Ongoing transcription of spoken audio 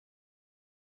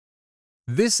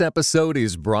This episode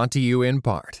is brought to you in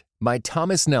part by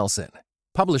Thomas Nelson,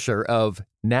 publisher of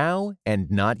Now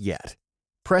and Not Yet.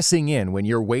 Pressing in when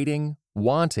you're waiting,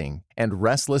 wanting, and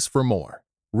restless for more.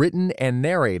 Written and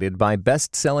narrated by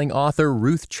best-selling author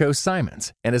Ruth Cho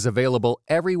Simons and is available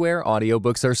everywhere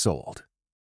audiobooks are sold.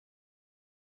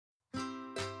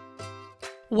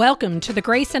 Welcome to the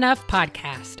Grace Enough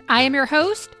podcast. I am your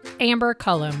host, Amber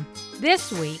Cullum.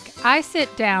 This week, I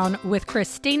sit down with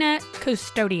Christina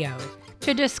Custodio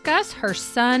to discuss her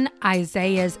son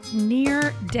Isaiah's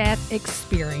near-death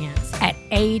experience at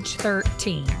age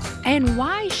 13 and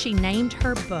why she named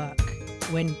her book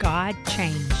When God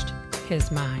Changed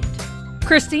His Mind.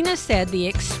 Christina said the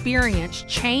experience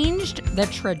changed the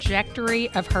trajectory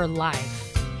of her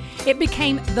life. It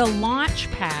became the launch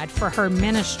pad for her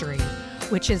ministry,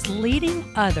 which is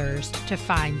leading others to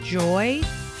find joy,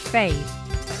 faith,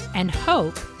 and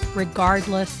hope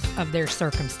regardless of their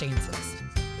circumstances.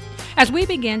 As we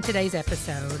begin today's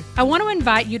episode, I want to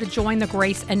invite you to join the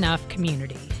Grace Enough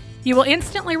community. You will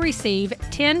instantly receive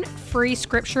 10 free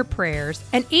scripture prayers,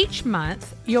 and each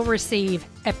month you'll receive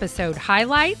episode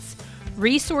highlights,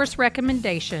 resource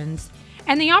recommendations,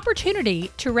 and the opportunity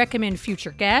to recommend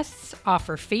future guests,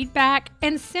 offer feedback,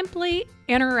 and simply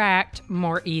interact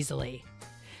more easily.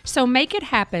 So make it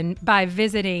happen by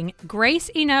visiting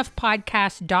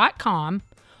graceenoughpodcast.com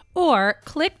or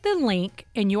click the link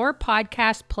in your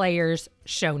podcast player's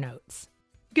show notes.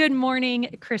 Good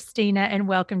morning, Christina, and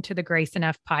welcome to the Grace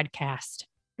Enough podcast.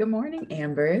 Good morning,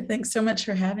 Amber. Thanks so much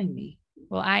for having me.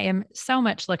 Well, I am so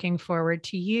much looking forward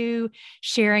to you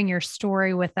sharing your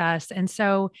story with us. And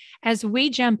so as we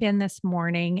jump in this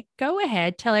morning, go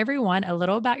ahead, tell everyone a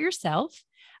little about yourself,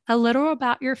 a little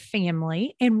about your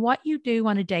family, and what you do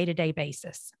on a day-to-day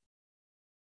basis.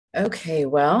 Okay,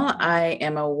 well, I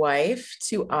am a wife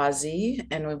to Ozzy,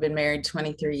 and we've been married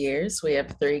 23 years. We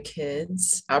have 3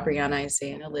 kids, Aubriana,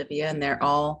 Isaiah, and Olivia, and they're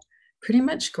all pretty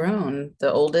much grown. The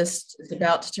oldest is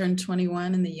about to turn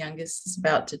 21, and the youngest is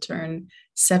about to turn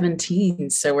 17.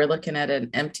 So we're looking at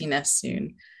an empty nest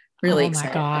soon. Really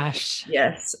excited. Oh my gosh.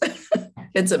 Yes,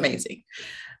 it's amazing.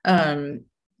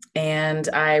 And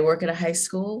I work at a high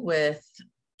school with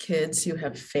kids who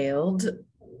have failed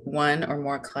one or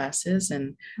more classes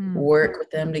and work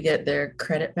with them to get their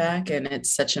credit back. And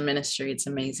it's such a ministry. It's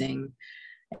amazing.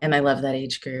 And I love that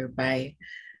age group. I'm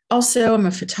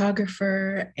a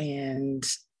photographer, and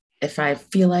if I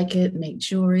feel like it, make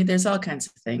jewelry. There's all kinds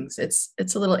of things. It's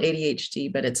a little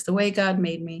ADHD, but it's the way God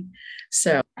made me.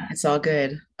 So it's all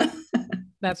good.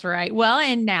 That's right. Well,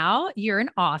 and now you're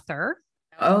an author.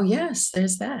 Oh, yes,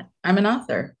 there's that. I'm an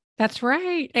author. That's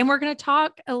right. And we're going to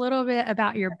talk a little bit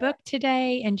about your book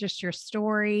today and just your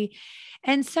story.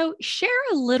 And so share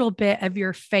a little bit of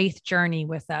your faith journey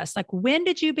with us. Like, when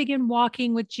did you begin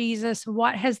walking with Jesus?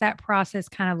 What has that process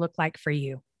kind of looked like for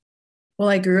you? Well,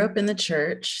 I grew up in the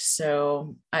church,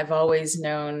 so I've always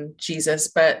known Jesus,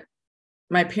 but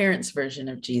my parents' version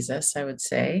of Jesus, I would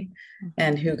say,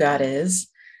 and who God is.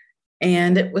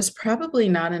 And it was probably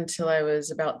not until I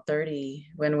was about 30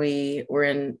 when we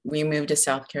moved to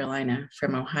South Carolina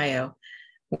from Ohio,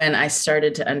 when I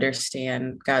started to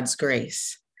understand God's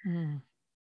grace.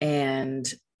 And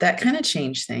that kind of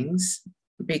changed things,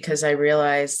 because I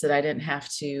realized that I didn't have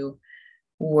to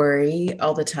worry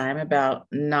all the time about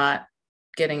not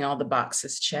getting all the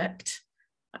boxes checked.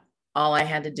 All I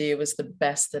had to do was the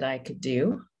best that I could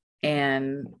do.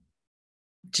 And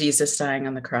Jesus dying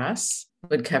on the cross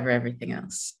would cover everything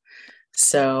else.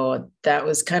 So that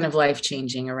was kind of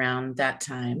life-changing around that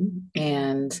time.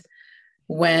 And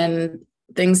when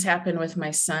things happened with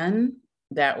my son,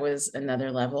 that was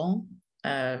another level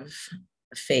of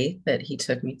faith that he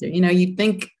took me through. You know, you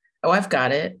think, oh, I've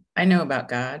got it. I know about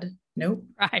God. Nope.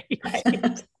 Right.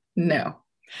 No.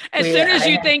 As soon as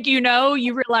you think you know,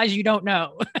 you realize you don't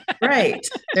know. Right.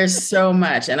 There's so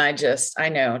much. And I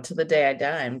know till the day I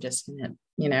die, I'm just going to,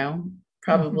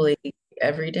 probably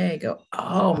every day go,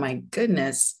 oh my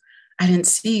goodness, I didn't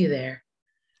see you there.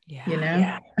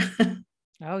 Yeah.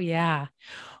 Oh yeah.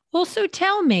 Well, so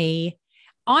tell me,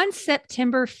 on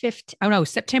September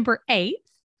 8th,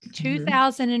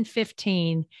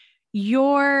 2015,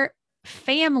 your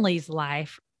family's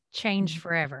life changed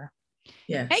forever.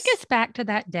 Yes. Take us back to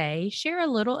that day. Share a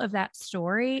little of that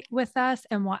story with us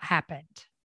and what happened.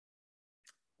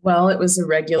 Well, it was a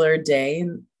regular day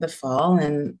in the fall,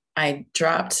 and I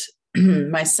dropped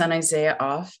my son Isaiah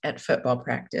off at football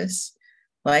practice,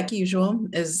 like usual,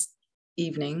 is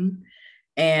evening,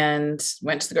 and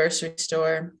went to the grocery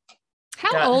store.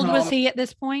 How old was he at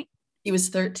this point? He was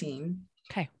 13.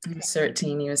 Okay. He was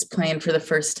 13. He was playing for the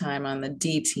first time on the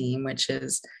D team, which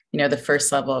is, the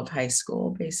first level of high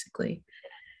school, basically.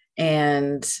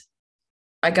 And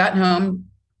I got home,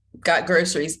 got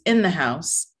groceries in the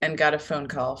house, and got a phone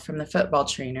call from the football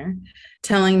trainer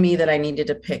telling me that I needed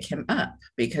to pick him up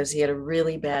because he had a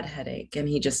really bad headache and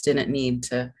he just didn't need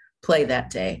to play that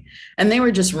day. And they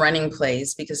were just running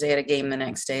plays because they had a game the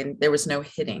next day and there was no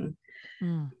hitting.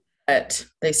 But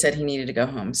they said he needed to go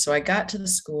home. So I got to the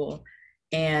school,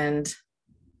 and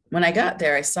when I got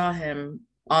there, I saw him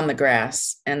on the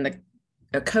grass, and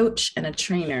a coach and a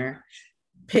trainer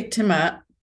picked him up,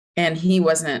 and he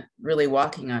wasn't really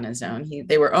walking on his own.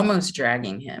 They were almost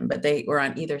dragging him, but they were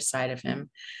on either side of him.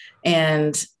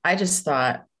 And I just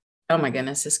thought, oh my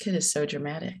goodness, this kid is so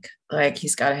dramatic. Like,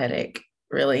 he's got a headache.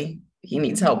 Really, he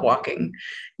needs help walking,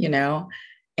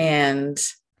 And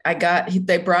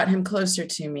they brought him closer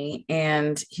to me,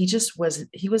 and he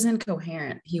was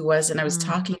incoherent. And I was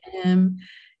talking to him,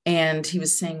 and he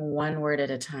was saying one word at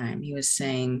a time. He was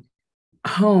saying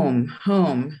home,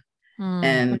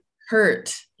 and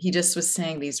hurt. He just was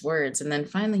saying these words. And then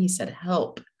finally he said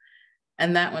help.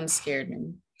 And that one scared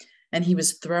me. And he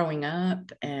was throwing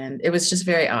up, and it was just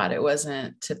very odd. It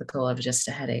wasn't typical of just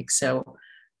a headache. So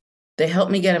they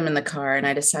helped me get him in the car, and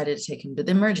I decided to take him to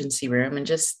the emergency room and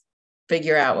just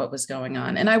figure out what was going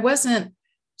on. And I wasn't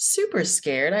super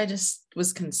scared. I just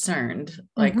was concerned,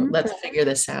 like, let's figure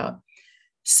this out.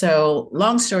 So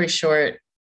long story short,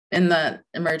 in the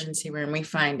emergency room, we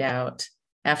find out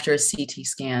after a CT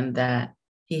scan that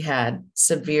he had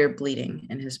severe bleeding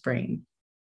in his brain.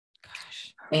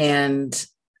 Gosh. And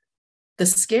the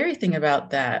scary thing about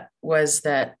that was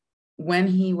that when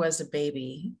he was a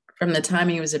baby, from the time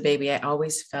he was a baby, I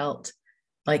always felt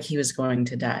like he was going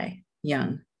to die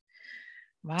young.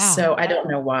 Wow. So I don't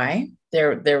know why.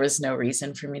 There was no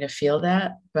reason for me to feel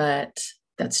that, but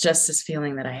that's just this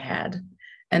feeling that I had.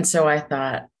 And so I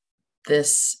thought,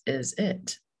 this is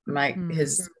it.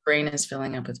 His brain is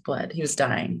filling up with blood. He was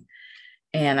dying.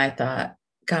 And I thought,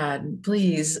 God,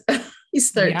 please,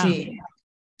 he's 13. Yeah.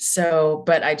 So,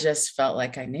 but I just felt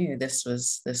like I knew this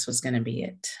was going to be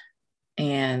it.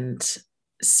 And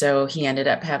so he ended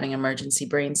up having emergency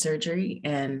brain surgery,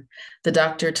 and the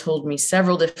doctor told me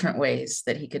several different ways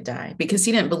that he could die because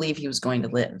he didn't believe he was going to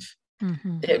live.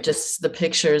 The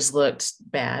pictures looked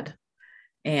bad.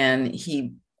 And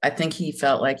I think he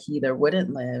felt like he either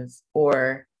wouldn't live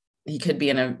or he could be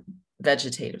in a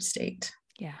vegetative state.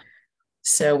 Yeah.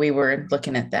 So we were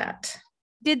looking at that.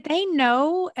 Did they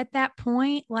know at that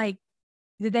point, like,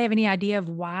 did they have any idea of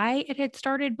why it had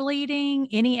started bleeding?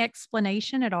 Any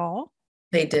explanation at all?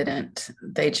 They didn't.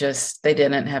 They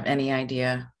didn't have any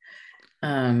idea.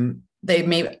 They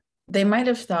might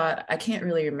have thought, I can't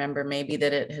really remember, maybe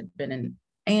that it had been an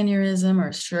aneurysm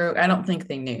or stroke. I don't think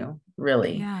they knew,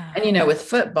 really. Yeah. And with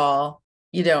football,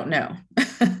 you don't know.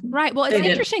 Right. Well, it's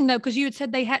interesting though, because you had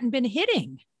said they hadn't been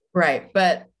hitting. Right.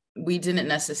 But we didn't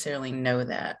necessarily know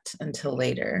that until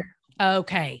later.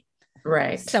 Okay.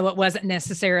 Right. So it wasn't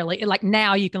necessarily like,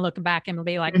 now you can look back and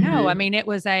be like, no, I mean, it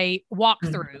was a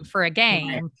walkthrough for a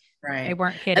game. Right. They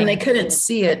weren't hitting. And they couldn't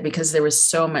see it because there was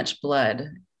so much blood.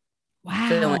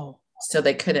 Wow. So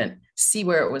they couldn't see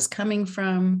where it was coming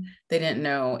from. They didn't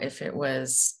know if it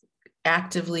was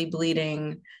actively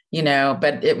bleeding,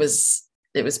 but it was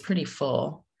pretty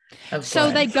full of so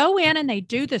blood. They go in and they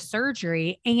do the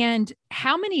surgery. And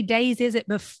how many days is it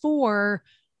before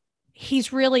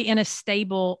he's really in a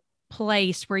stable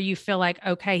place where you feel like,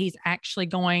 okay,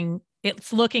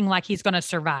 it's looking like he's going to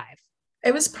survive?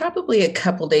 It was probably a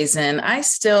couple days in. I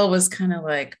still was kind of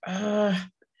like,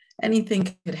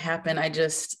 anything could happen. I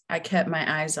kept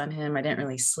my eyes on him. I didn't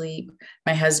really sleep.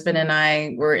 My husband and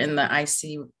I were in the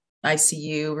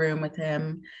ICU room with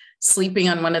him, sleeping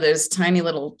on one of those tiny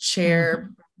little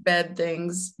chair bed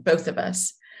things, both of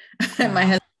us. Wow. My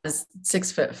husband is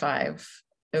 6'5"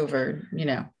 over,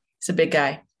 he's a big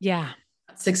guy. Yeah.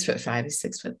 6'5", he's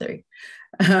 6'3".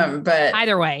 But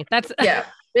either way, that's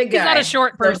big guy. He's not a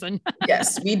short person. So,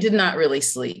 yes, we did not really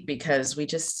sleep because we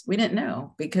didn't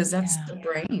know, because that's the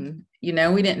brain. We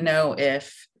didn't know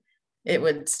if it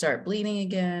would start bleeding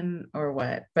again or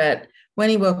what. But when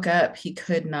he woke up, he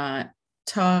could not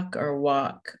talk or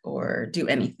walk or do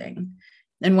anything.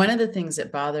 And one of the things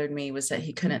that bothered me was that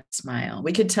he couldn't smile.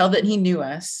 We could tell that he knew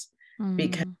us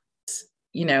because,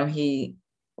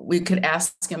 we could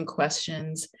ask him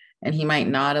questions and he might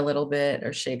nod a little bit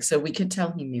or shake. So we could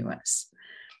tell he knew us.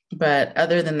 But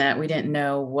other than that, we didn't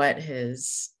know what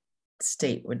his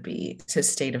state would be, his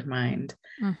state of mind.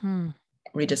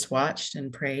 We just watched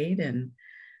and prayed and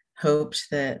hoped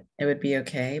that it would be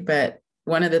okay. But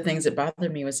one of the things that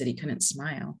bothered me was that he couldn't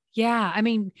smile. Yeah. I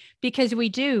mean, because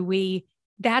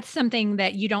that's something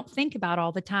that you don't think about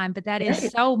all the time, but that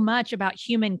is so much about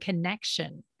human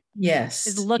connection. Yes.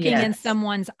 is looking in Yes.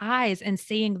 someone's eyes and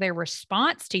seeing their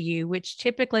response to you, which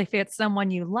typically if it's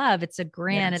someone you love, it's a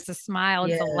grin, Yes. it's a smile,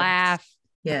 it's a Yes. laugh.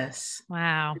 Yes.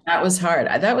 Wow. That was hard.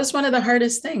 That was one of the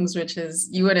hardest things, which is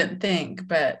you wouldn't think,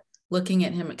 but looking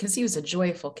at him, because he was a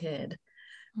joyful kid.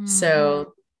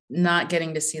 So not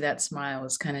getting to see that smile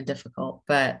was kind of difficult.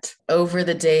 But over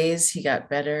the days, he got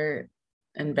better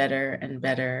and better and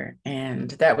better. And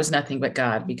that was nothing but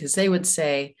God, because they would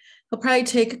say, he'll probably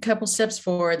take a couple steps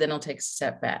forward, then he'll take a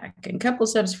step back, and a couple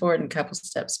steps forward and a couple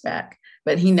steps back.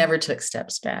 But he never took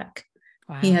steps back.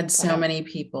 Wow. He had so many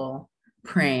people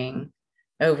praying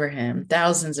over him,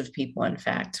 thousands of people, in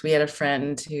fact. We had a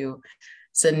friend who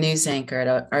is a news anchor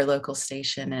at our local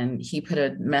station, and he put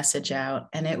a message out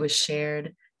and it was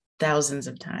shared thousands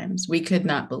of times. We could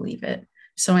not believe it.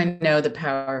 So I know the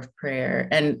power of prayer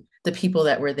and the people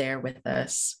that were there with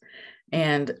us.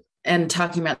 And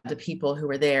talking about the people who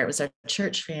were there, it was our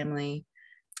church family,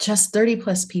 just 30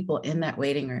 plus people in that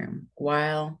waiting room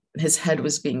while his head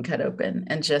was being cut open,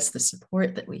 and just the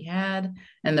support that we had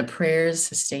and the prayers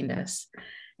sustained us.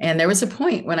 And there was a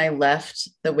point when I left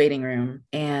the waiting room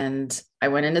and I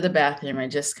went into the bathroom. I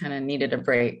just kind of needed a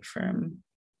break from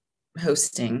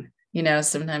hosting. You know,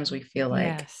 sometimes we feel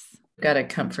like we've got to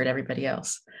comfort everybody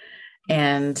else.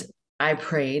 And I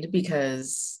prayed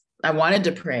because I wanted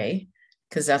to pray,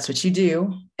 because that's what you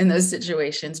do in those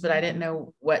situations. But I didn't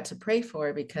know what to pray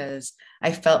for because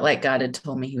I felt like God had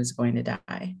told me he was going to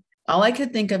die. All I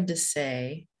could think of to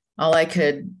say, all I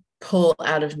could pull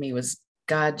out of me was,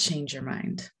 God, change your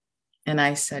mind. And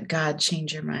I said, God,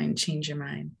 change your mind, change your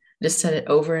mind. Just said it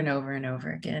over and over and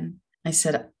over again. I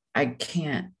said, I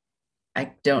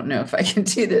don't know if I can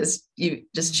do this. You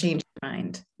just change your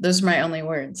mind. Those are my only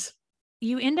words.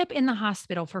 You end up in the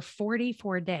hospital for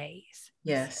 44 days.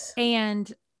 Yes.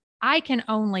 And I can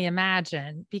only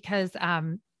imagine, because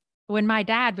when my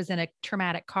dad was in a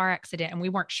traumatic car accident and we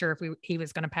weren't sure if he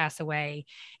was going to pass away,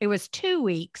 it was 2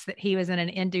 weeks that he was in an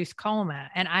induced coma.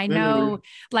 And I know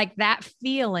like that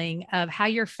feeling of how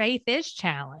your faith is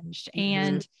challenged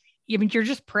and you're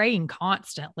just praying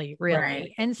constantly, really.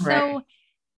 Right. And so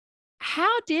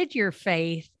how did your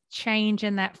faith change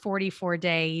in that 44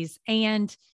 days?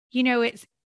 And, you know,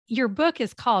 your book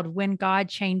is called When God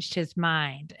Changed His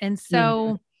Mind. And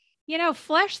so, you know,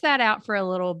 flesh that out for a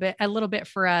little bit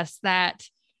for us, that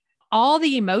all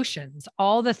the emotions,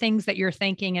 all the things that you're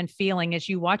thinking and feeling as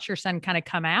you watch your son kind of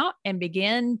come out and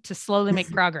begin to slowly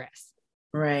make progress.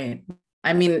 Right.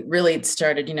 I mean, really, it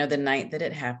started, you know, the night that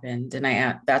it happened.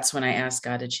 And that's when I asked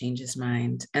God to change his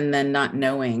mind, and then not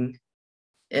knowing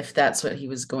if that's what he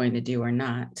was going to do or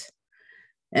not.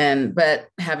 But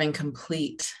having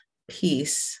complete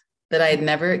peace that I had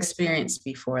never experienced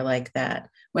before like that.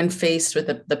 When faced with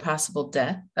the possible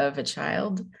death of a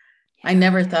child, I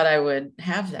never thought I would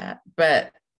have that,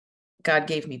 but God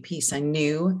gave me peace. I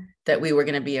knew that we were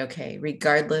going to be okay,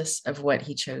 regardless of what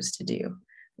he chose to do.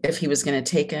 If he was going to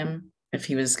take him, if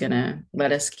he was going to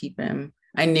let us keep him,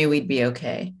 I knew we'd be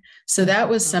okay. So that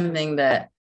was something that,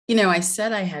 you know, I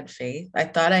said I had faith. I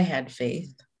thought I had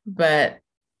faith, but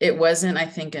it wasn't, I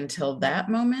think, until that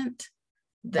moment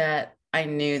that I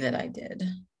knew that I did,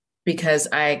 because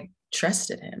I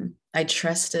trusted him. I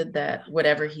trusted that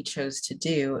whatever he chose to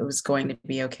do, it was going to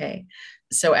be okay.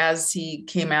 So as he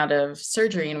came out of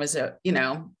surgery and was, you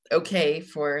know, okay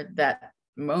for that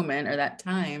moment or that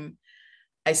time,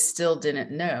 I still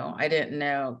didn't know. I didn't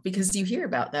know, because you hear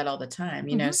about that all the time.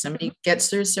 You know, somebody gets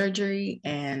through surgery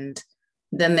and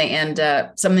then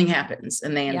something happens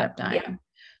and they end up dying.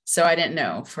 So I didn't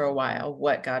know for a while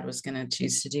what God was going to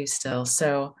choose to do still.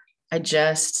 So I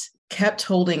just kept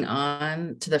holding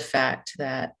on to the fact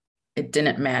that it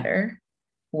didn't matter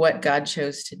what God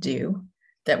chose to do,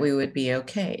 that we would be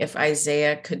okay. If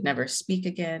Isaiah could never speak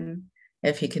again,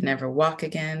 if he could never walk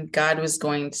again, God was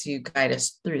going to guide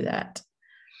us through that.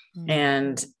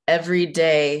 And every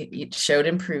day it showed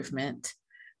improvement.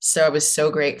 So I was so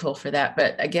grateful for that.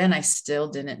 But again, I still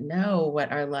didn't know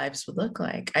what our lives would look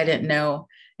like. I didn't know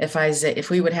if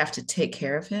we would have to take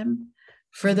care of him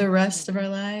for the rest of our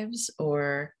lives,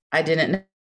 or I didn't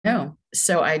know.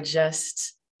 So I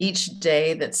just, each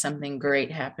day that something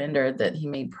great happened or that he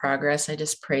made progress, I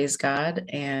just praised God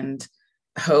and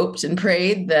hoped and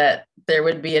prayed that there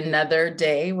would be another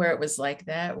day where it was like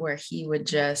that, where he would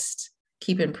just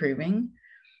keep improving.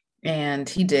 And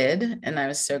he did. And I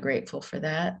was so grateful for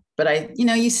that. But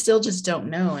you still just don't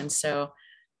know. And so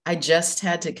I just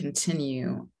had to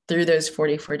continue through those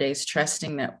 44 days,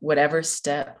 trusting that whatever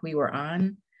step we were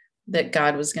on, that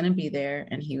God was going to be there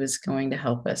and he was going to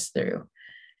help us through.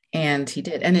 And he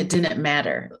did. And it didn't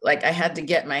matter. Like, I had to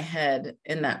get my head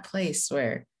in that place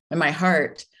in my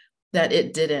heart, that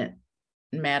it didn't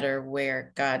matter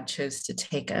where God chose to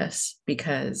take us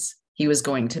because he was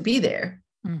going to be there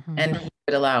and he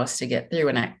would allow us to get through.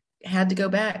 And I had to go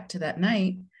back to that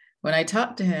night when I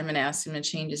talked to him and asked him to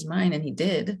change his mind, and he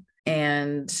did,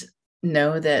 and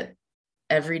know that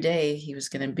every day he was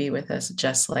going to be with us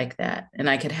just like that. And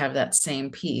I could have that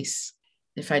same peace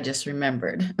if I just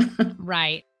remembered.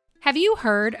 Right. Have you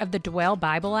heard of the Dwell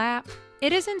Bible app?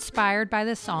 It is inspired by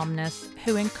the psalmist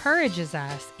who encourages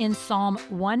us in Psalm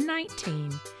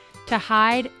 119 to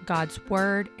hide God's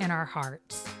word in our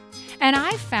hearts. And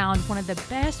I found one of the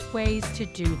best ways to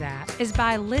do that is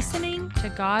by listening to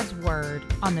God's word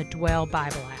on the Dwell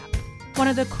Bible app. One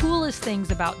of the coolest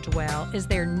things about Dwell is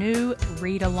their new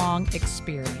read-along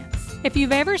experience. If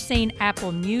you've ever seen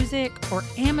Apple Music or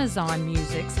Amazon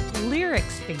Music's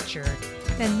lyrics feature,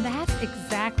 then that's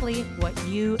exactly what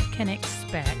you can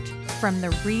expect from the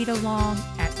read-along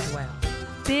at Dwell.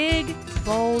 Big,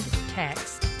 bold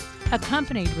text,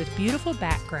 accompanied with beautiful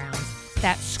backgrounds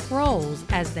that scrolls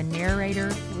as the narrator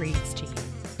reads to you.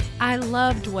 I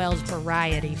love Dwell's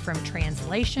variety, from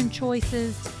translation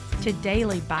choices to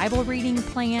daily Bible reading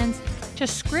plans to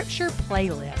scripture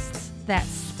playlists that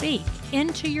speak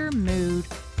into your mood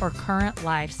or current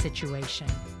life situation.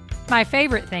 My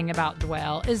favorite thing about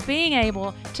Dwell is being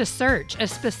able to search a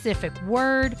specific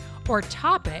word or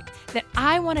topic that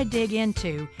I want to dig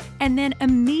into and then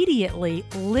immediately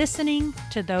listening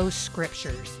to those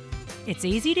scriptures. It's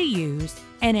easy to use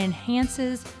and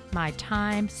enhances my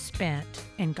time spent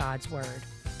in God's Word.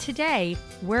 Today,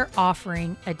 we're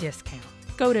offering a discount.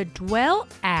 Go to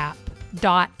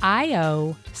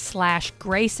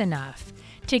dwellapp.io/graceenough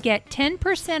to get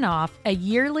 10% off a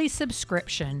yearly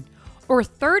subscription or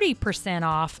 30%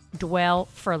 off Dwell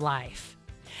for life.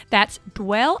 That's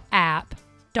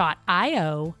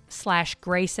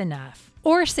dwellapp.io/graceenough,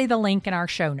 or see the link in our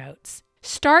show notes.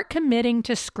 Start committing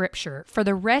to Scripture for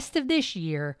the rest of this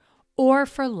year or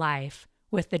for life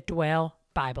with the Dwell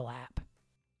Bible app.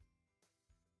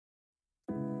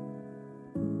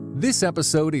 This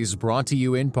episode is brought to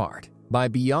you in part by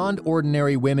Beyond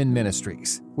Ordinary Women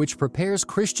Ministries, which prepares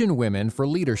Christian women for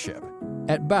leadership.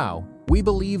 At BOW, we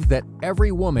believe that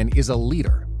every woman is a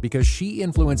leader because she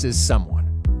influences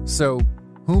someone. So,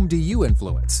 whom do you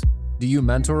influence? Do you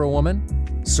mentor a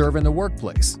woman? Serve in the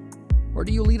workplace? Or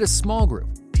do you lead a small group,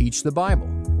 teach the Bible,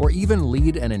 or even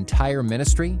lead an entire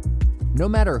ministry? No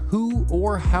matter who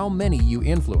or how many you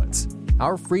influence,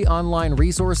 our free online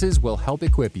resources will help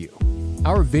equip you.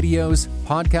 Our videos,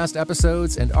 podcast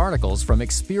episodes, and articles from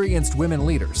experienced women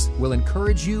leaders will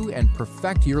encourage you and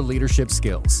perfect your leadership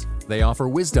skills. They offer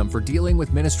wisdom for dealing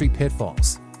with ministry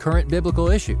pitfalls, current biblical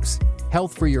issues,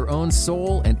 health for your own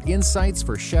soul, and insights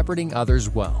for shepherding others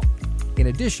well. In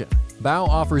addition, BOW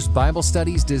offers Bible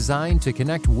studies designed to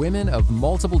connect women of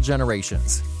multiple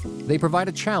generations. They provide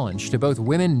a challenge to both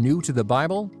women new to the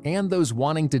Bible and those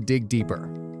wanting to dig deeper.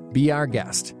 Be our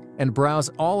guest and browse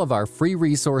all of our free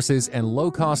resources and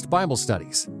low-cost Bible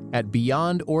studies at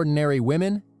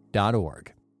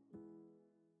beyondordinarywomen.org.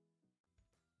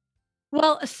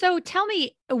 Well, so tell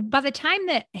me, by the time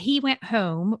that he went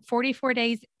home, 44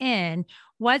 days in,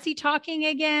 was he talking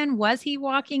again? Was he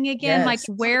walking again? Yes. Like,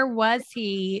 where was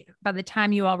he by the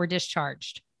time you all were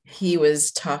discharged? He was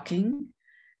talking,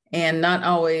 and not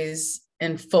always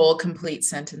in full, complete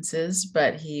sentences,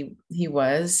 but he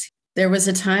was. There was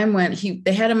a time when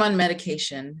they had him on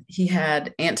medication. He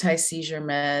had anti-seizure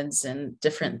meds and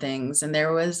different things. And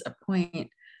there was a point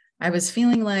I was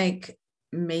feeling like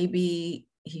maybe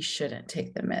he shouldn't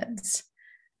take the meds.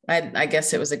 I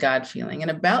guess it was a God feeling.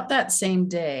 And about that same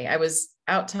day, I was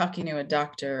out talking to a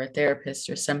doctor or a therapist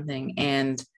or something,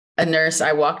 and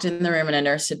I walked in the room and a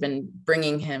nurse had been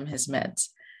bringing him his meds.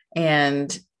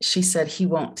 And she said, he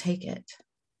won't take it.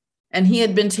 And he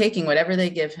had been taking whatever they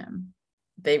give him,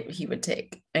 he would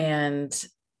take. And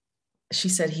she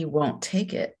said, he won't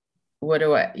take it. What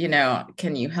do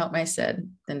can you help me? I said,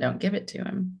 then don't give it to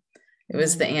him. It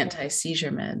was the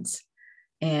anti-seizure meds.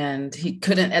 And he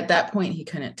couldn't, at that point, he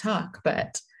couldn't talk,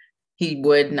 but he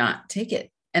would not take it.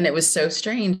 And it was so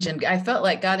strange. And I felt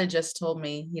like God had just told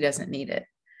me he doesn't need it,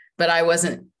 but I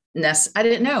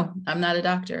didn't know. I'm not a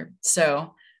doctor.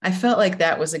 So I felt like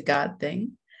that was a God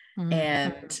thing. Mm-hmm.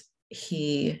 And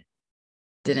he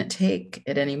didn't take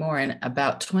it anymore. And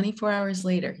about 24 hours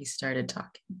later, he started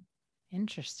talking.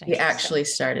 Interesting. He actually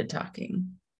started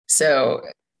talking. So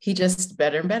he just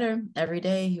better and better every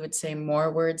day. He would say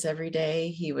more words every day.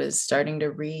 He was starting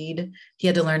to read. He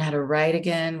had to learn how to write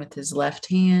again with his left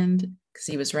hand because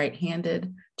he was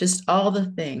right-handed. Just all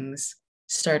the things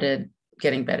started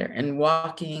getting better, and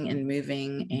walking and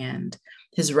moving. And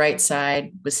His right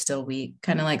side was still weak,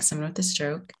 kind of like someone with a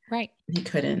stroke. Right. He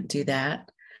couldn't do that.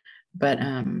 But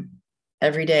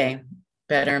every day,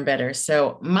 better and better.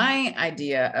 So my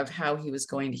idea of how he was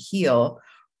going to heal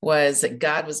was that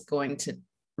God was going to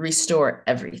restore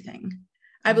everything.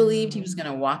 I believed he was going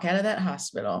to walk out of that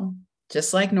hospital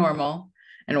just like normal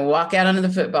and walk out onto the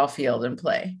football field and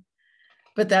play.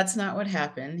 But that's not what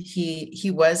happened.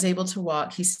 He was able to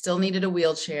walk. He still needed a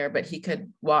wheelchair, but he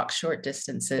could walk short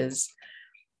distances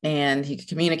and he could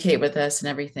communicate with us and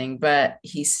everything, but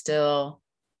he still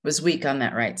was weak on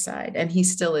that right side, and he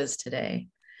still is today.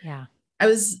 Yeah. I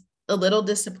was a little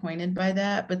disappointed by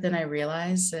that, but then I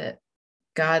realized that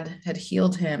God had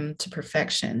healed him to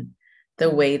perfection,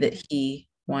 the way that he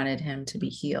wanted him to be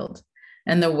healed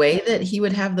and the way that he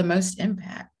would have the most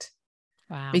impact.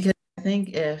 Wow. Because I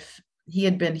think if he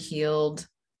had been healed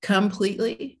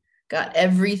completely, got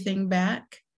everything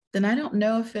back, then I don't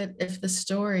know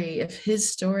if his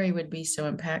story would be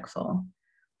so impactful,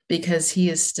 because he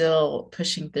is still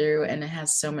pushing through and it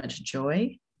has so much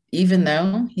joy, even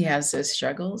though he has those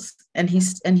struggles. And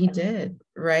he did,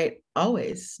 right?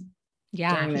 Always.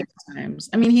 Yeah. During those times.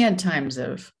 I mean, he had times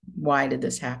of, why did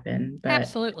this happen? But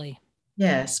absolutely.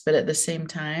 Yes, but at the same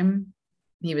time,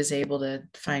 he was able to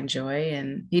find joy,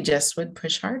 and he just would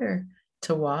push harder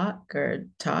to walk or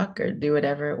talk or do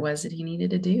whatever it was that he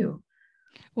needed to do.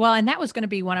 Well, and that was going to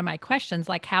be one of my questions,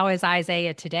 like, how is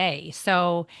Isaiah today?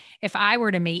 So if I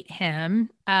were to meet him,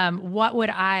 what would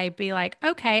I be like?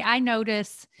 Okay, I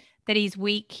notice that he's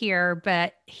weak here,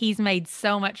 but he's made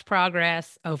so much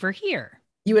progress over here.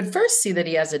 You would first see that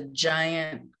he has a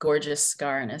giant, gorgeous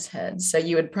scar on his head. So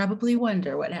you would probably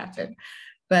wonder what happened.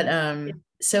 But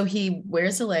so he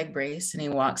wears a leg brace and he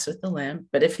walks with the limp.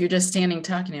 But if you're just standing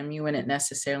talking to him, you wouldn't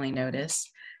necessarily notice.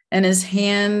 And his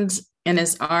hand and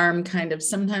his arm kind of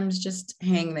sometimes just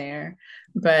hang there,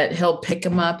 but he'll pick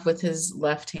him up with his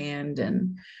left hand.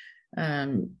 And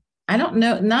I don't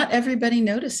know, not everybody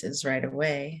notices right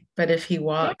away, but if he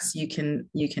walks, you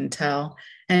can tell.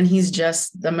 And he's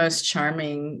just the most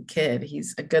charming kid.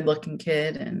 He's a good looking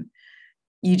kid, and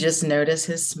you just notice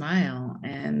his smile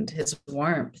and his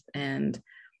warmth. And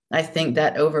I think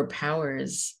that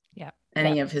overpowers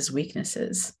any of his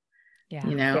weaknesses,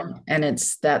 and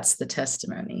that's the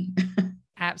testimony.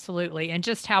 Absolutely. And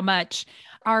just how much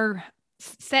our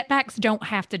setbacks don't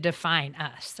have to define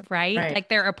us, right? Like,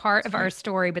 they're a part of our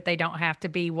story, but they don't have to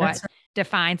be what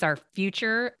defines our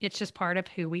future. It's just part of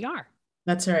who we are.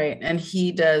 That's right. And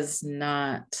he does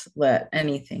not let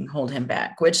anything hold him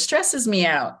back, which stresses me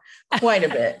out quite a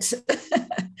bit.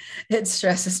 It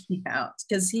stresses me out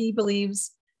because he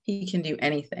believes he can do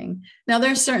anything. Now,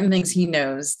 there's certain things he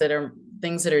knows that are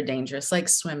things that are dangerous, like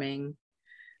swimming.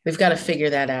 We've got to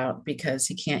figure that out because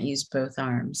he can't use both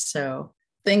arms. So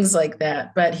things like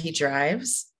that. But he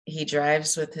drives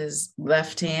with his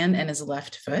left hand and his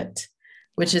left foot,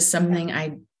 which is something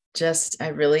I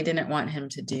really didn't want him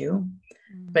to do.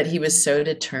 But he was so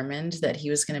determined that he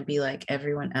was going to be like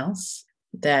everyone else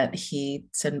that he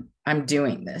said, I'm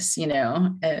doing this,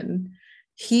 and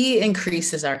he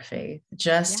increases our faith,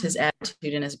 just his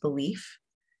attitude and his belief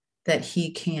that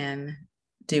he can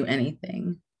do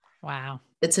anything. Wow.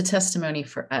 It's a testimony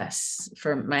for us,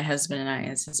 for my husband and I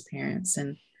as his parents.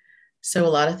 And so a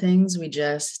lot of things we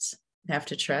just have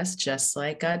to trust, just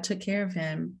like God took care of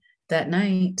him that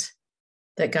night,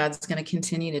 that God's going to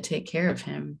continue to take care of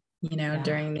him,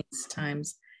 during these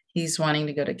times. He's wanting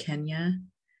to go to Kenya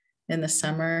in the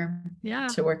summer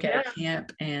to work at a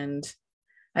camp. And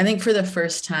I think for the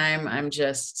first time,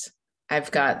 I've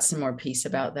got some more peace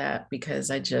about that,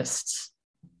 because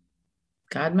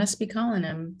God must be calling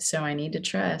him. So I need to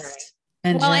trust.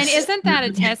 And isn't that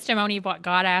a testimony of what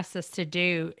God asks us to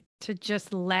do, to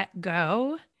just let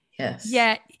go? Yes.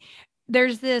 Yet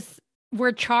there's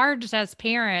we're charged as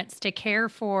parents to care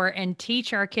for and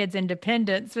teach our kids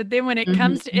independence. But then when it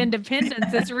comes to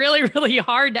independence, it's really, really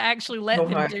hard to actually let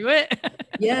them do it.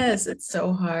 Yes, it's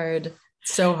so hard.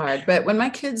 So hard. But when my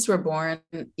kids were born,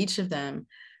 each of them,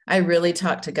 I really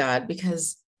talked to God,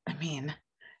 because,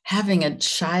 having a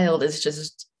child is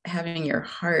just having your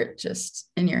heart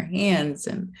just in your hands,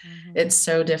 and it's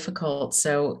so difficult.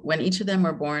 So when each of them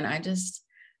were born,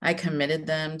 I committed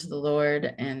them to the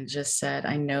Lord and just said,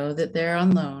 I know that they're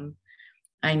on loan.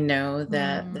 I know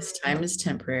that this time is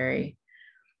temporary.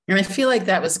 And I feel like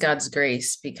that was God's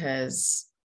grace, because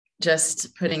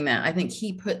just putting that, I think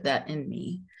he put that in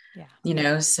me,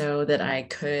 so that I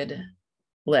could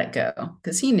let go,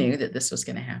 because he knew that this was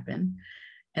going to happen.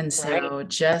 And so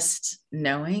just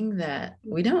knowing that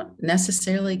we don't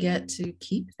necessarily get to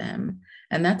keep them,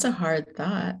 and that's a hard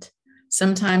thought.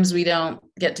 Sometimes we don't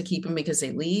get to keep them because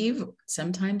they leave.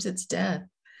 Sometimes it's death,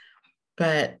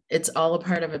 but it's all a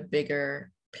part of a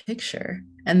bigger picture.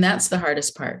 And that's the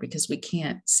hardest part because we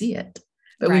can't see it,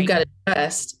 but we've got to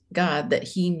trust God that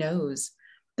he knows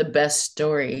the best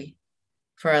story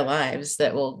for our lives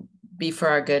that will be for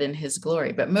our good and his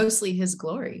glory, but mostly his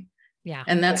glory. Yeah.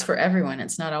 And that's for everyone.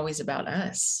 It's not always about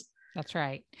us. That's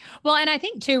right. Well, and I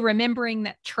think too, remembering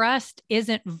that trust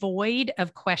isn't void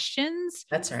of questions.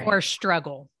 That's right. Or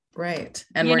struggle. Right.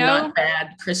 And we're not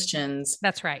bad Christians.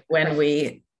 That's right. When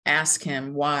we ask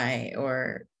him why,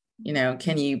 or,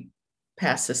 can you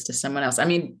pass this to someone else? I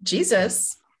mean,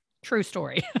 Jesus. True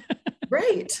story.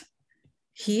 Right.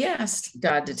 He asked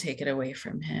God to take it away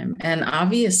from him. And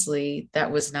obviously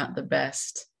that was not the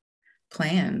best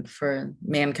plan for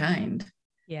mankind.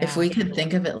 Yeah. If we could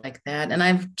think of it like that. And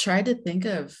I've tried to think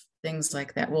of things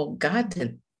like that. Well, God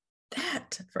did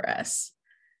that for us.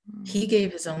 He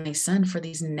gave his only son for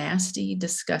these nasty,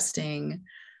 disgusting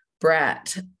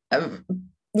brat of,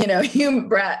 human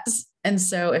brats. And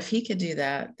so if he could do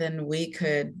that, then we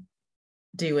could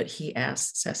do what he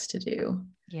asks us to do.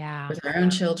 Yeah. With our own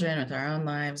children, with our own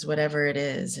lives, whatever it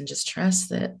is, and just trust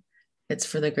that it's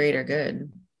for the greater good.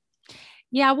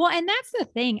 Yeah. Well, and that's the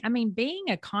thing. I mean, being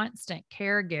a constant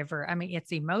caregiver, I mean,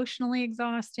 it's emotionally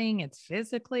exhausting, it's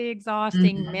physically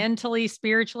exhausting, mentally,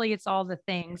 spiritually, it's all the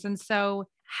things. And so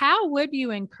how would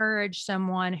you encourage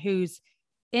someone who's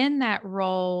in that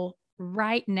role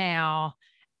right now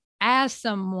as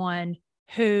someone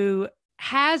who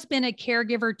has been a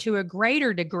caregiver to a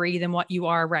greater degree than what you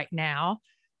are right now,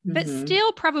 but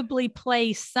still probably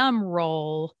plays some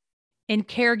role in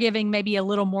caregiving, maybe a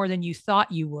little more than you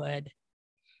thought you would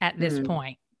at this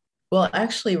point? Well,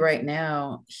 actually right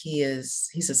now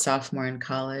he's a sophomore in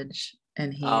college,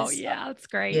 and that's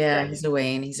great. Yeah, he's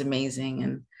away and he's amazing.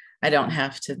 And I don't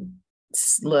have to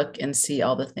look and see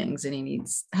all the things that he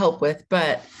needs help with,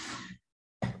 but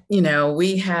he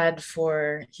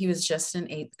was just in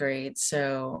 8th grade.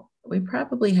 So we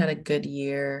probably had a good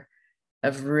year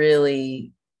of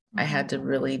really, I had to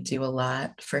really do a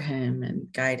lot for him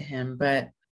and guide him. But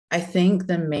I think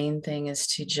the main thing is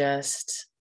to just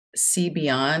see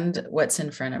beyond what's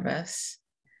in front of us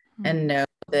and know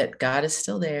that God is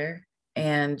still there,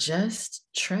 and just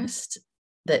trust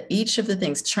that each of the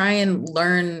things, try and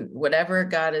learn whatever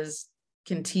God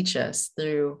can teach us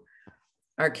through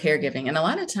our caregiving. And a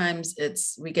lot of times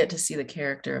we get to see the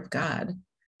character of God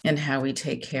and how we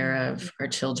take care of our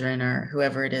children or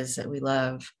whoever it is that we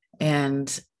love.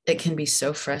 And it can be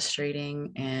so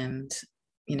frustrating. And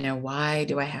why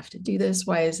do I have to do this?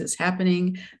 Why is this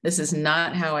happening? This is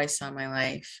not how I saw my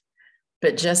life.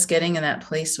 But just getting in that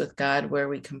place with God where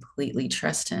we completely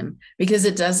trust him, because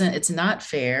it's not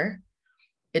fair.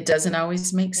 It doesn't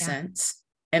always make sense,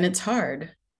 and it's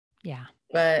hard. Yeah.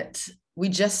 But we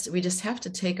just have to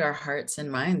take our hearts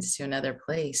and minds to another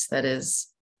place that is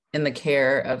in the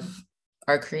care of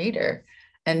our Creator,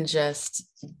 and just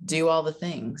do all the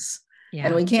things. Yeah.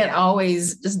 And we can't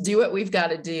always just do what we've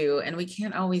got to do. And we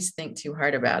can't always think too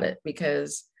hard about it,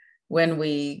 because when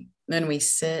we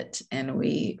sit and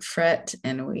we fret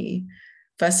and we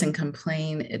fuss and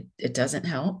complain, it doesn't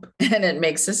help, and it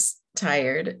makes us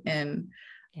tired. And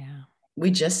we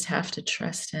just have to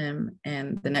trust him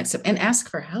and the next step and ask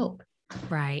for help.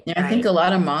 Right. I think a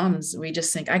lot of moms, we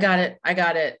just think, I got it.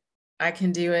 I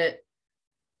can do it.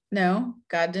 No,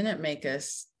 God didn't make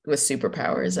us with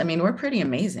superpowers. I mean, we're pretty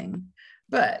amazing.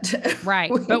 But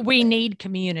but we need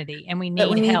community, and we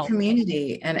need help.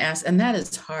 Community and ask. And that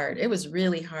is hard. It was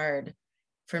really hard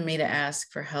for me to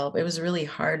ask for help. It was really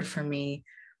hard for me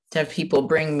to have people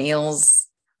bring meals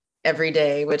every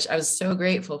day, which I was so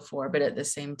grateful for. But at the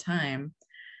same time,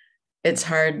 it's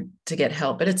hard to get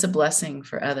help, but it's a blessing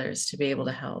for others to be able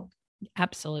to help.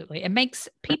 Absolutely. It makes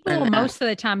people most of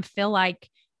the time feel like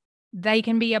they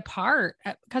can be a part,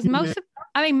 because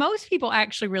most people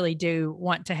actually really do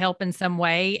want to help in some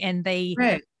way, and they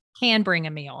can bring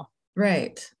a meal.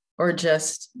 Right. Or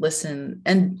just listen,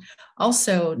 and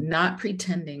also not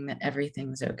pretending that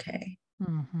everything's okay.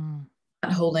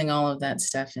 Not holding all of that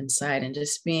stuff inside, and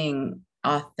just being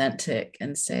authentic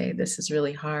and say, this is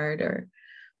really hard, or,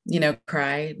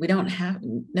 cry.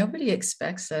 Nobody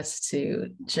expects us to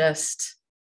just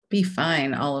be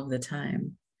fine all of the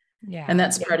time. Yeah. And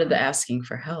that's part of the asking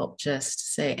for help,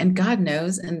 just say, and God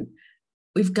knows, and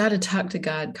we've got to talk to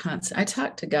God constantly. I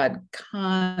talked to God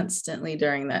constantly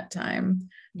during that time.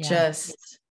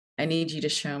 Just, I need you to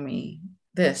show me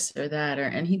this or that,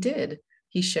 and he did.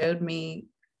 He showed me,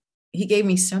 he gave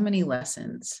me so many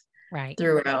lessons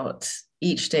throughout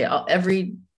each day.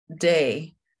 Every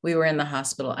day we were in the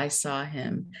hospital, I saw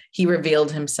him. He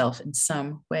revealed himself in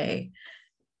some way.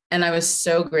 And I was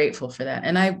so grateful for that.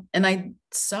 And I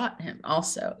sought him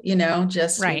also,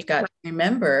 just Right. we've got to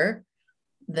remember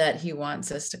that he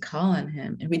wants us to call on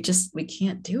him. And we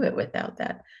can't do it without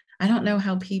that. I don't know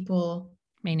how people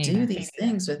do these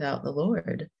things without the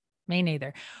Lord. Me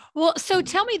neither. Well, so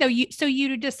tell me though,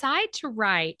 you decide to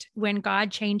write when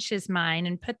God changed his mind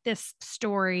and put this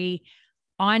story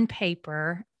on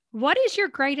paper. What is your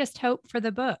greatest hope for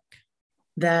the book?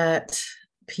 That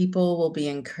people will be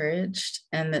encouraged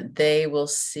and that they will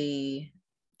see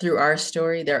through our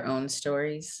story, their own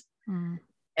stories,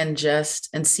 and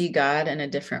see God in a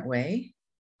different way,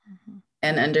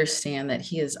 and understand that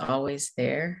he is always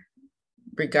there,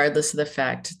 regardless of the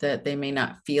fact that they may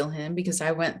not feel him, because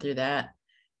I went through that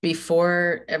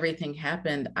before everything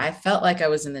happened. I felt like I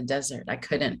was in the desert. I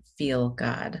couldn't feel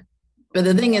God. But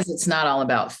the thing is, it's not all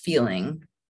about feeling.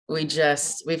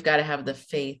 We've got to have the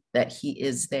faith that he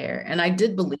is there. And I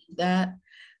did believe that,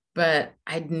 but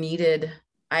I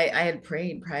had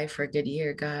prayed probably for a good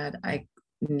year. God, I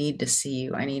need to see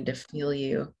you. I need to feel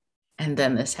you. And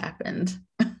then this happened.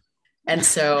 And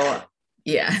so,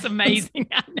 yeah. It's amazing.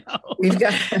 I know.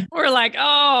 We're like,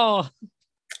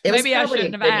 maybe I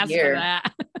shouldn't have asked for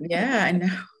that. Yeah, I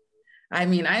know. I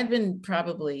mean, I had been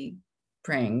probably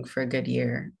praying for a good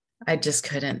year. I just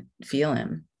couldn't feel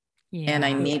him. Yeah. And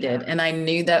I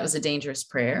knew that was a dangerous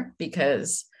prayer,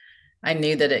 because I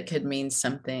knew that it could mean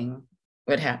something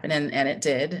would happen, and it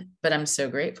did, but I'm so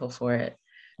grateful for it.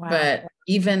 Wow. But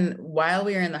even while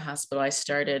we were in the hospital, I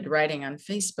started writing on a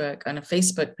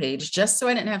Facebook page, just so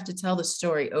I didn't have to tell the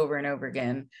story over and over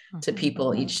again to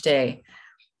people each day.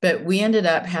 But we ended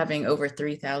up having over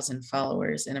 3,000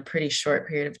 followers in a pretty short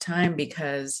period of time,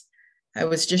 because I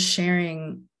was just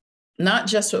sharing not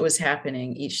just what was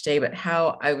happening each day, but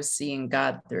how I was seeing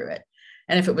God through it.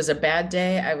 And if it was a bad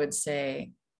day, I would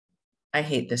say, I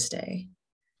hate this day,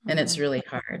 and it's really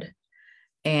hard.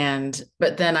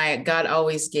 But then God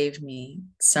always gave me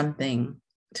something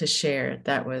to share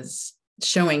that was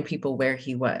showing people where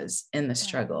he was in the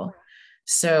struggle.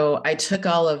 So I took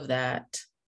all of that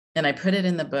and I put it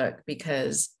in the book,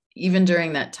 because even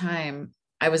during that time,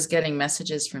 I was getting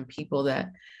messages from people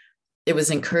that it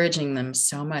was encouraging them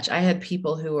so much. I had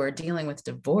people who were dealing with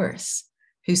divorce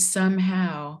who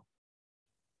somehow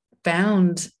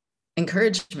found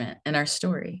encouragement in our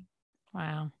story.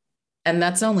 Wow. And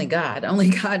that's only God. Only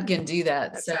God can do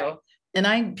that. That's so,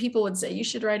 right. People would say, you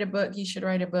should write a book.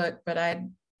 But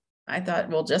I thought,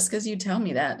 well, just because you tell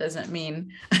me that doesn't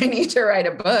mean I need to write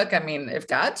a book. I mean, if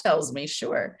God tells me,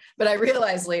 sure. But I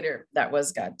realized later that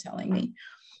was God telling me.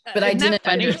 But I didn't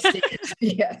understand.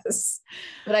 Yes.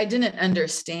 But I didn't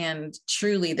understand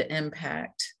truly the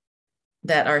impact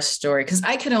that our story, because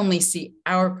I could only see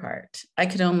our part. I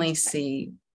could only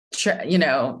see,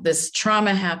 this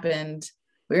trauma happened.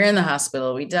 We were in the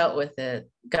hospital. We dealt with it.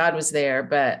 God was there.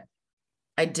 But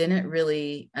I didn't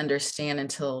really understand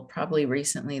until probably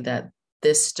recently that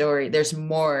this story, there's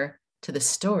more to the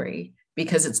story,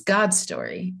 because it's God's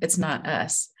story. It's not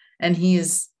us. And he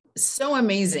is so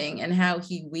amazing in how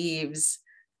he weaves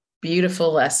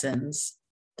beautiful lessons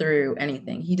through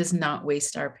anything. He does not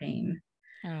waste our pain.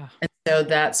 Oh. And so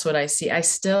that's what I see. I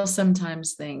still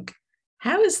sometimes think,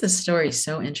 how is the story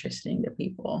so interesting to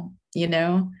people?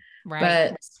 Right.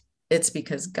 But it's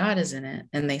because God is in it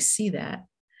and they see that.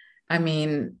 I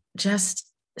mean, just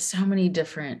so many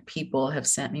different people have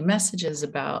sent me messages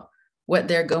about what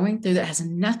they're going through that has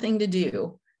nothing to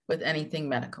do with anything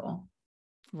medical.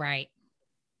 Right.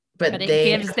 But it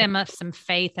gives them some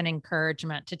faith and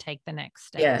encouragement to take the next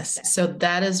step. Yes. So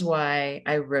that is why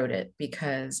I wrote it,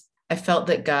 because I felt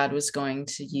that God was going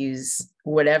to use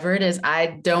whatever it is.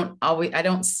 I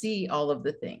don't see all of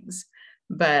the things,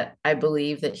 but I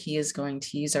believe that he is going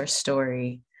to use our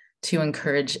story to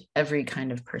encourage every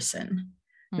kind of person,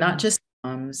 not just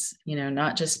moms,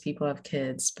 not just people who have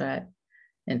kids, but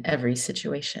in every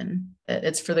situation.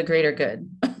 It's for the greater good.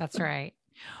 That's right.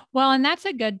 Well, and that's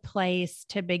a good place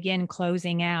to begin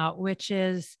closing out, which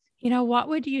is, what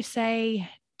would you say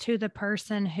to the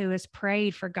person who has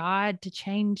prayed for God to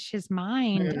change his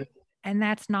mind, and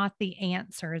that's not the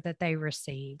answer that they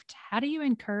received? How do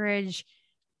you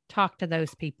talk to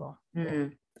those people?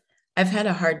 I've had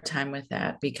a hard time with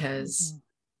that, because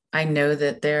I know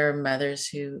that there are mothers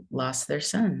who lost their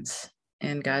sons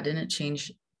and God didn't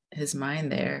change his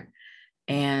mind there.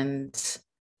 And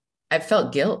I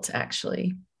felt guilt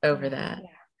actually over that. Yeah.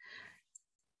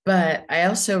 But I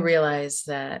also realized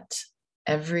that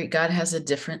God has a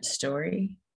different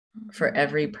story for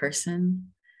every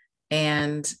person.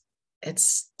 And it's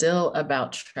still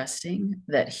about trusting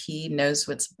that he knows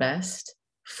what's best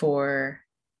for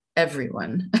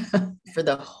everyone, for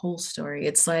the whole story.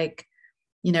 It's like,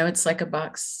 it's like a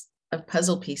box of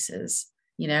puzzle pieces.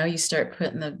 You start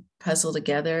putting the puzzle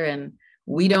together and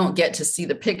we don't get to see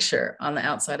the picture on the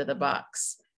outside of the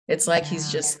box. It's like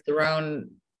he's just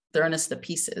thrown us the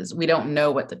pieces. We don't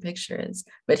know what the picture is,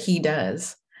 but he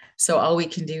does. So all we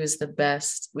can do is the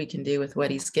best we can do with what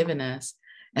he's given us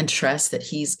and trust that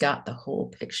he's got the whole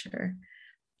picture.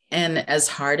 And as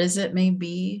hard as it may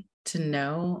be to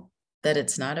know that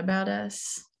it's not about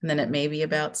us, and then it may be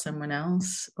about someone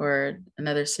else or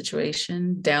another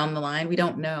situation down the line, we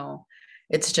don't know.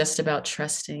 It's just about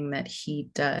trusting that he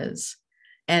does.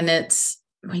 And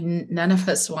none of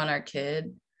us want our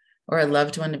kid or a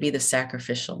loved one to be the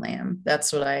sacrificial lamb.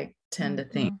 That's what I tend to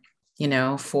think,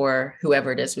 for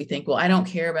whoever it is. We think, well, I don't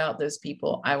care about those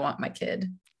people. I want my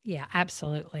kid. Yeah,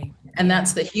 absolutely. And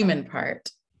that's the human part.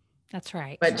 That's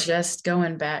right. But just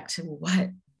going back to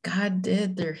what God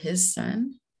did through his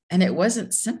son, and it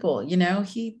wasn't simple. He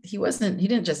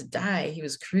didn't just die. He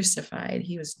was crucified.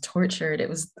 He was tortured. It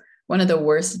was one of the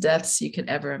worst deaths you could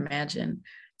ever imagine.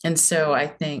 And so I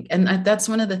think, that's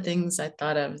one of the things I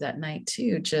thought of that night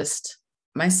too, just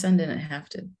my son didn't have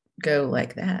to go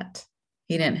like that.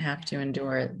 He didn't have to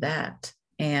endure that.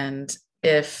 And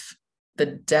if the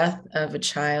death of a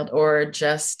child or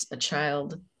just a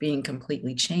child being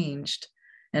completely changed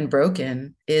and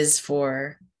broken is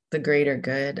for the greater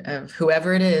good of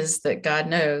whoever it is that God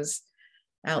knows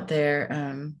out there,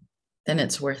 then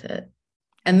it's worth it.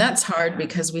 And that's hard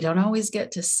because we don't always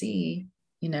get to see,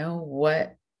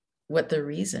 what the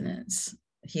reason is.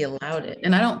 He allowed it.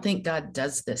 And I don't think God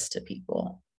does this to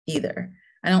people either.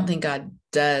 I don't think God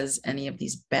does any of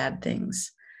these bad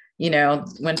things.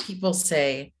 When people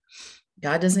say,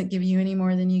 God doesn't give you any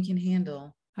more than you can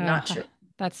handle. Not true.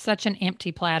 That's such an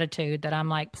empty platitude that I'm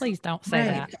like, please don't say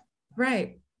that.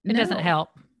 Right. It doesn't help.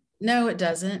 No, it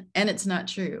doesn't. And it's not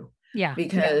true. Yeah.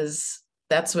 Because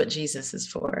that's what Jesus is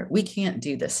for. We can't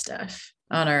do this stuff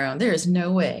on our own. There is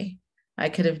no way I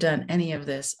could have done any of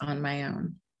this on my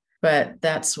own. But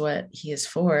that's what he is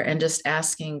for. And just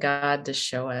asking God to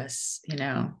show us,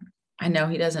 I know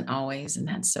he doesn't always, and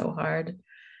that's so hard.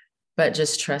 But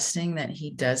just trusting that he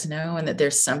does know and that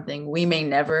there's something we may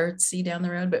never see down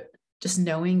the road, but just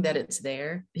knowing that it's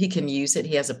there, he can use it.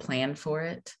 He has a plan for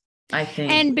it, I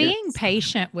think. And being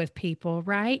patient with people,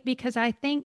 right? Because I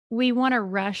think we want to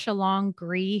rush along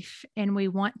grief and we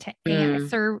want to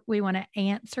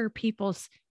answer people's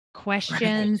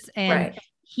questions and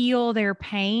heal their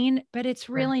pain, but it's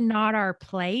really not our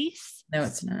place. No,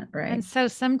 it's not. Right. And so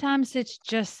sometimes it's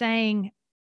just saying,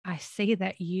 I see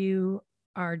that you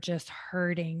are just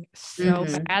hurting so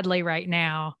badly right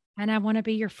now. And I want to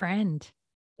be your friend.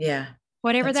 Yeah.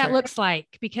 Whatever that looks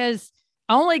like, because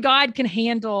only God can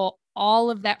handle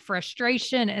all of that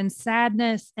frustration and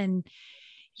sadness. And,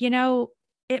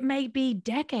 it may be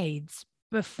decades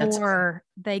before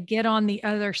they get on the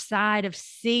other side of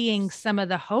seeing some of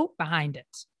the hope behind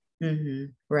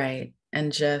it. Right.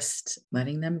 And just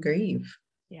letting them grieve.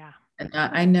 Yeah. And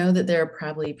I know that there are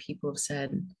probably people who've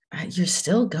said, you're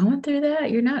still going through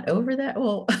that? You're not over that?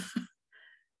 Well,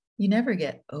 you never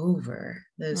get over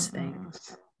those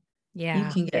things. Yeah.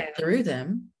 You can get through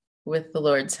them with the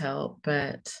Lord's help,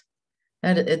 but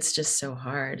it's just so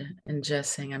hard. And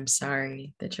just saying, I'm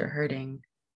sorry that you're hurting.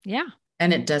 Yeah.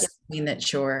 And it doesn't mean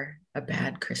that you're a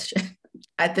bad Christian.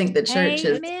 I think the church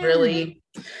has really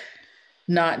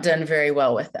not done very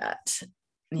well with that.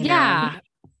 You know?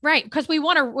 Right. Because we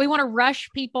want to rush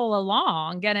people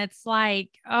along, and it's like,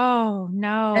 oh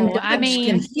no. And God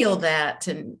can heal that,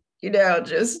 and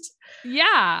just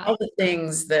all the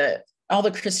things that all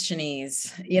the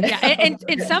Christianese,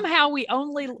 and somehow we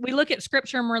look at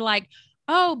scripture and we're like,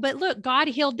 oh, but look, God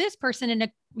healed this person in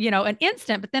an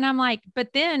instant. But then I'm like, but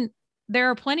then there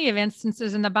are plenty of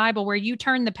instances in the Bible where you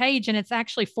turn the page and it's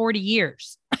actually 40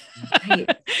 years. Right.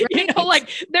 Like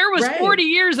there was 40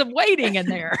 years of waiting in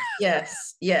there.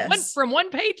 Yes. From one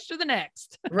page to the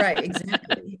next. Right.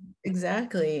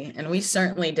 Exactly. And we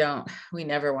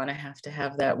never want to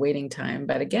have that waiting time.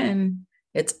 But again,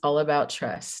 it's all about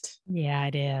trust. Yeah,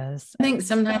 it is. I think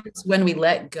sometimes when we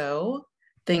let go,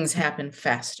 things happen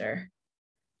faster.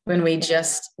 When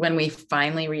we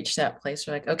finally reach that place,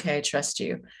 we're like, okay, I trust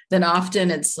you. Then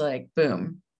often it's like,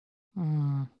 boom,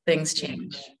 things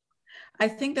change. I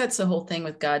think that's the whole thing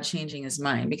with God changing his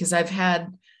mind, because I've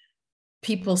had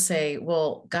people say,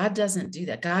 well, God doesn't do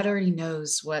that. God already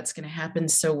knows what's going to happen.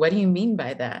 So what do you mean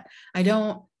by that? I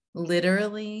don't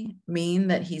literally mean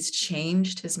that he's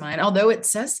changed his mind, although it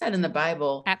says that in the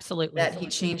Bible. Absolutely. That he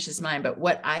changed his mind. But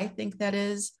what I think that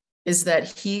is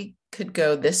that he could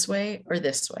go this way or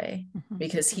this way,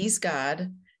 because he's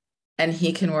God and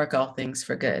he can work all things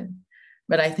for good.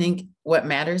 But I think what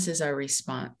matters is our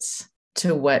response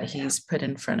to what he's put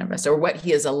in front of us, or what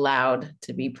he has allowed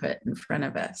to be put in front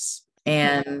of us.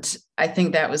 And I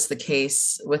think that was the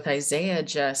case with Isaiah.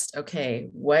 Just, okay,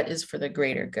 what is for the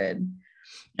greater good?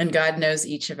 And God knows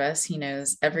each of us. He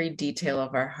knows every detail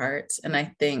of our hearts. And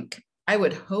I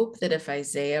would hope that if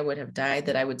Isaiah would have died,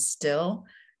 that I would still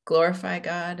glorify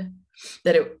God,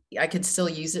 that I could still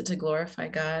use it to glorify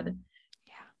God.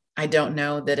 Yeah. I don't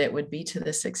know that it would be to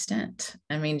this extent.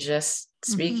 I mean, just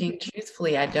speaking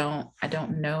truthfully, I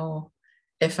don't know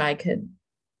if I could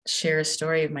share a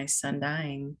story of my son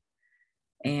dying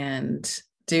and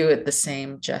do it the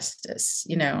same justice,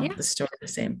 the story the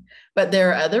same. But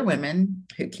there are other women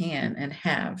who can and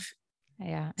have.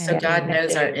 Yeah. So God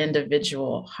knows our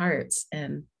individual hearts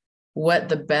and what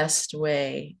the best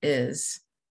way is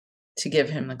to give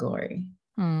him the glory.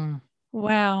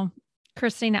 Well,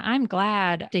 Christina, I'm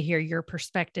glad to hear your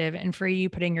perspective and for you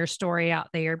putting your story out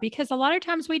there, because a lot of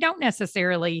times we don't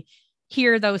necessarily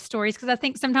hear those stories, because I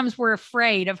think sometimes we're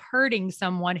afraid of hurting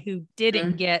someone who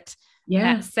didn't get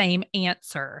that same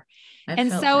answer.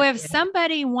 And so if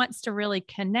somebody wants to really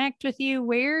connect with you,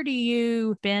 where do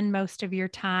you spend most of your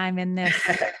time in this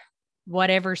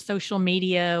whatever social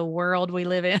media world we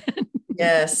live in?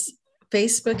 Yes.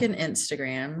 Facebook and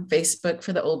Instagram. Facebook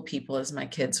for the old people, as my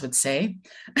kids would say.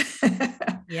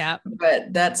 Yeah.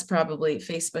 But that's probably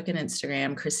Facebook and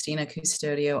Instagram. Christina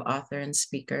Custodio, author and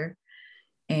speaker.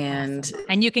 And awesome.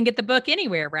 And you can get the book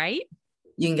anywhere, right?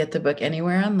 You can get the book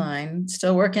anywhere online.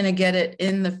 Still working to get it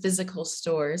in the physical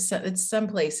stores. So it's some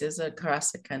places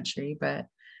across the country, but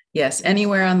yes,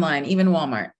 anywhere online, even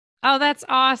Walmart. Oh, that's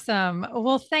awesome.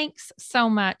 Well, thanks so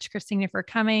much, Christina, for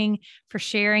coming, for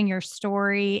sharing your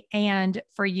story, and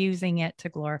for using it to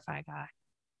glorify God.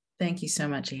 Thank you so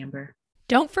much, Amber.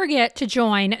 Don't forget to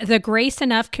join the Grace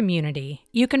Enough community.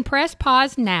 You can press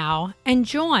pause now and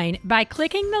join by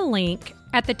clicking the link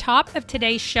at the top of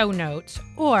today's show notes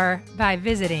or by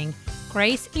visiting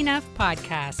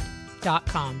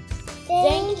graceenoughpodcast.com.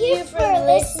 Thank you for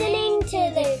listening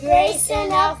to the Grace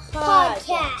Enough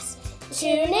Podcast.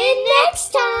 Tune in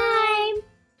next time.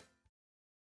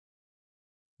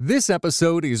 This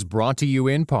episode is brought to you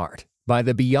in part by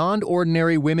the Beyond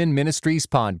Ordinary Women Ministries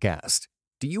podcast.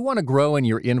 Do you want to grow in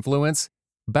your influence?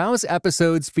 BOW's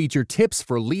episodes feature tips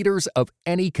for leaders of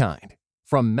any kind,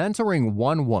 from mentoring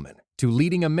one woman to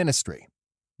leading a ministry.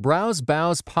 Browse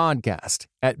BOW's podcast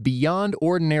at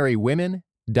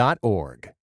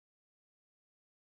beyondordinarywomen.org.